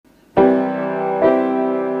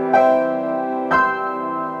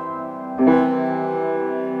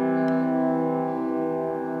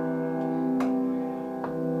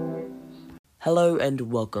Hello and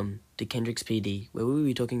welcome to Kendrick's PD, where we will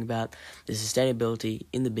be talking about the sustainability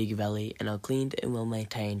in the Bigger Valley and how clean and well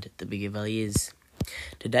maintained the Bigger Valley is.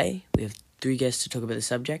 Today, we have three guests to talk about the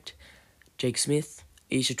subject: Jake Smith,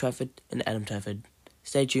 Isha Twyford, and Adam Twyford.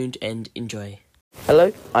 Stay tuned and enjoy.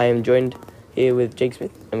 Hello, I am joined here with Jake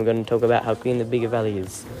Smith, and we're going to talk about how clean the Bigger Valley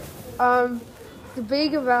is. The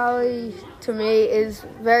Bigger Valley, to me, is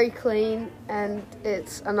very clean and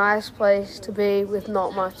it's a nice place to be with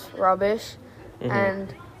not much rubbish,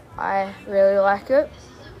 and I really like it.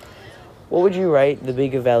 What would you rate the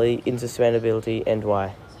Bigger Valley in sustainability and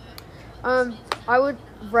why? I would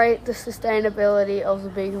rate the sustainability of the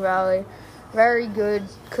Bigger Valley very good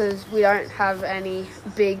because we don't have any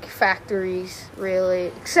big factories, really,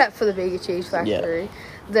 except for the Bigger Cheese Factory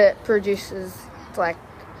that produces, like,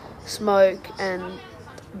 smoke and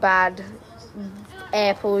bad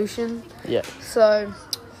air pollution. Yeah. So,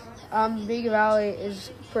 Bigger Valley is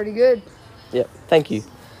pretty good. Yeah, thank you.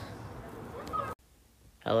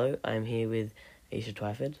 Hello, I'm here with Isha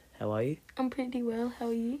Twyford. How are you? I'm pretty well. How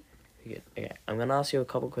are you? Good. Okay, I'm going to ask you a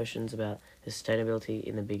couple questions about the sustainability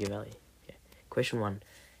in the Bigger Valley. Okay. Question 1.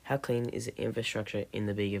 How clean is the infrastructure in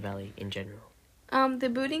the Bigger Valley in general? The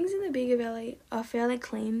buildings in the Bigger Valley are fairly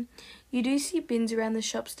clean. You do see bins around the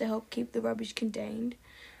shops to help keep the rubbish contained.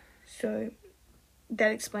 So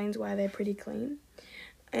that explains why they're pretty clean.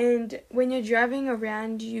 And when you're driving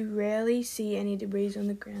around, you rarely see any debris on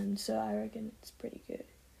the ground. So I reckon it's pretty good.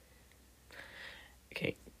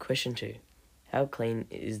 Okay, question 2. How clean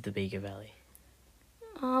is the Bigger Valley?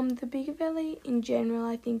 The Bigger Valley in general,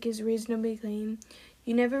 I think, is reasonably clean.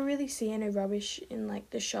 You never really see any rubbish in, like,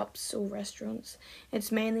 the shops or restaurants.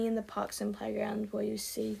 It's mainly in the parks and playgrounds where you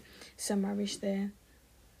see some rubbish there.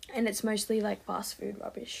 And it's mostly, like, fast food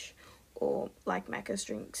rubbish or, like, Macca's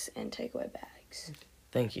drinks and takeaway bags.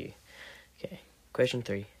 Thank you. Okay, question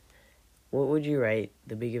 3. What would you rate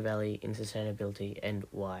the Bigger Valley in sustainability and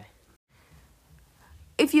why?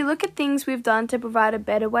 If you look at things we've done to provide a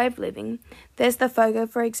better way of living, there's the FOGO,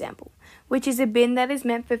 for example, which is a bin that is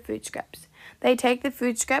meant for food scraps. They take the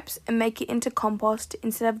food scraps and make it into compost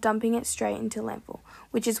instead of dumping it straight into landfill,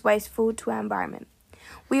 which is wasteful to our environment.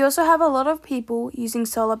 We also have a lot of people using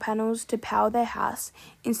solar panels to power their house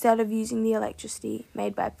instead of using the electricity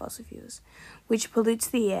made by fossil fuels, which pollutes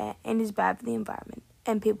the air and is bad for the environment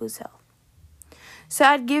and people's health. So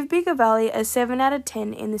I'd give Bigger Valley a 7 out of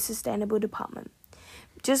 10 in the sustainable department,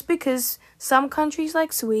 just because some countries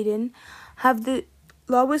like Sweden have the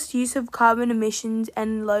lowest use of carbon emissions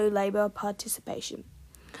and low labour participation.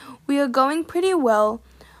 We are going pretty well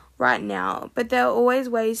right now, but there are always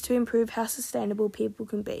ways to improve how sustainable people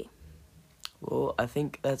can be. Well, I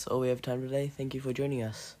think that's all we have time today. Thank you for joining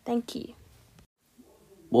us. Thank you.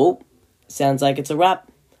 Well, sounds like it's a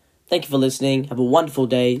wrap. Thank you for listening. Have a wonderful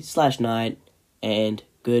day/night, and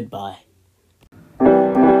goodbye.